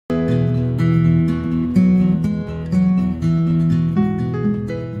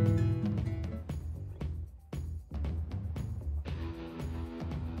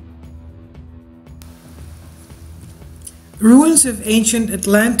Ruins of ancient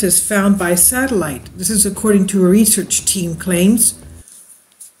Atlantis found by satellite. This is according to a research team claims.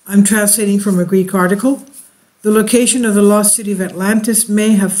 I'm translating from a Greek article. The location of the lost city of Atlantis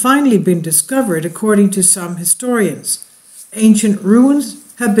may have finally been discovered, according to some historians. Ancient ruins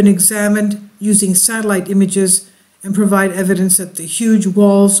have been examined using satellite images and provide evidence that the huge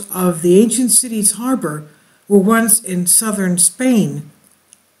walls of the ancient city's harbor were once in southern Spain.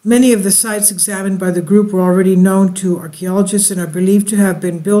 Many of the sites examined by the group were already known to archaeologists and are believed to have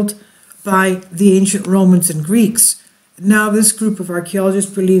been built by the ancient Romans and Greeks. Now this group of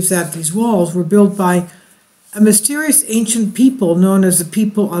archaeologists believes that these walls were built by a mysterious ancient people known as the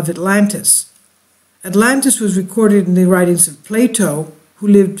people of Atlantis. Atlantis was recorded in the writings of Plato, who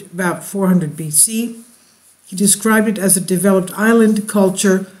lived about 400 BC. He described it as a developed island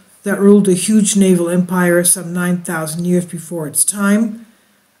culture that ruled a huge naval empire some 9,000 years before its time.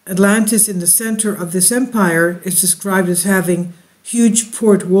 Atlantis, in the center of this empire, is described as having huge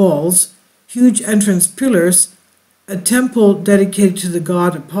port walls, huge entrance pillars, a temple dedicated to the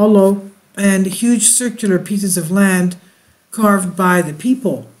god Apollo, and huge circular pieces of land carved by the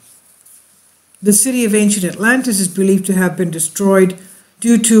people. The city of ancient Atlantis is believed to have been destroyed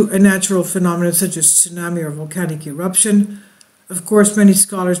due to a natural phenomenon such as tsunami or volcanic eruption. Of course, many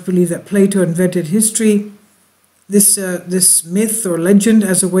scholars believe that Plato invented history, this myth or legend,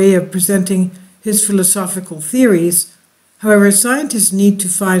 as a way of presenting his philosophical theories. However, scientists need to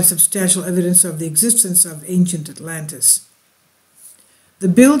find substantial evidence of the existence of ancient Atlantis. The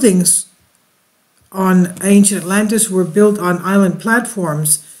buildings on ancient Atlantis were built on island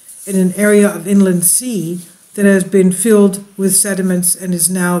platforms in an area of inland sea that has been filled with sediments and is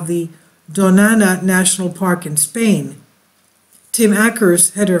now the Doñana National Park in Spain. Tim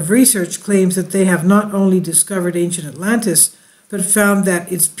Ackers, head of research, claims that they have not only discovered ancient Atlantis, but found that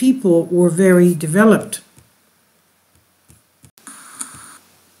its people were very developed.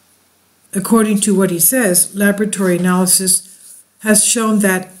 According to what he says, laboratory analysis has shown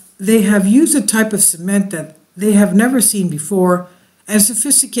that they have used a type of cement that they have never seen before and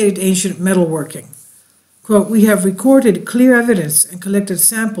sophisticated ancient metalworking. Quote, "We have recorded clear evidence and collected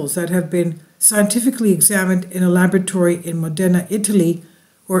samples that have been scientifically examined in a laboratory in Modena, Italy,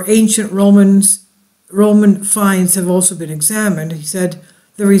 where ancient Roman finds have also been examined." He said,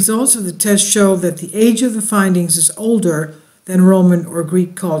 "The results of the test show that the age of the findings is older than Roman or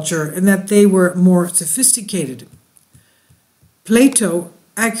Greek culture and that they were more sophisticated. Plato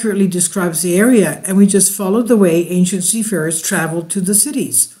accurately describes the area, and we just followed the way ancient seafarers traveled to the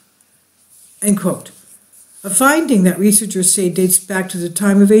cities." End quote. A finding that researchers say dates back to the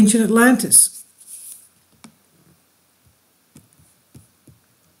time of ancient Atlantis.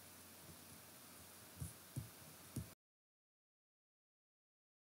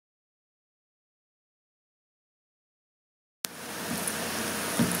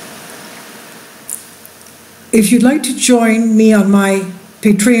 If you'd like to join me on my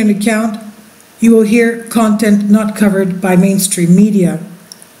Patreon account, you will hear content not covered by mainstream media.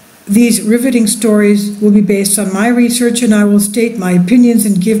 These riveting stories will be based on my research, and I will state my opinions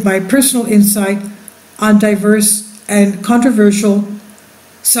and give my personal insight on diverse and controversial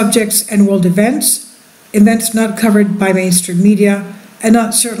subjects and world events not covered by mainstream media, and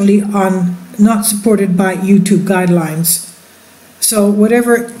not supported by YouTube guidelines. So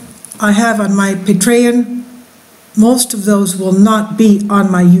whatever I have on my Patreon, most of those will not be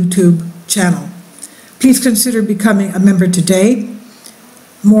on my YouTube channel. Please consider becoming a member today.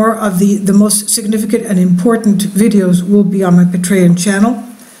 More of the most significant and important videos will be on my Patreon channel.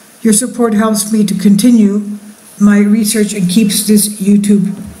 Your support helps me to continue my research and keeps this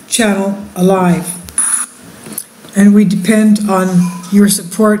YouTube channel alive. And we depend on your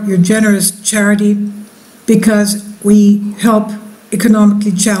support, your generous charity, because we help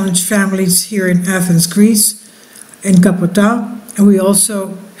economically challenged families here in Athens, Greece, in Kapota, and we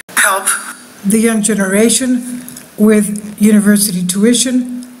also help the young generation with university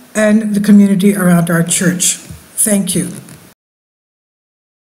tuition and the community around our church. Thank you.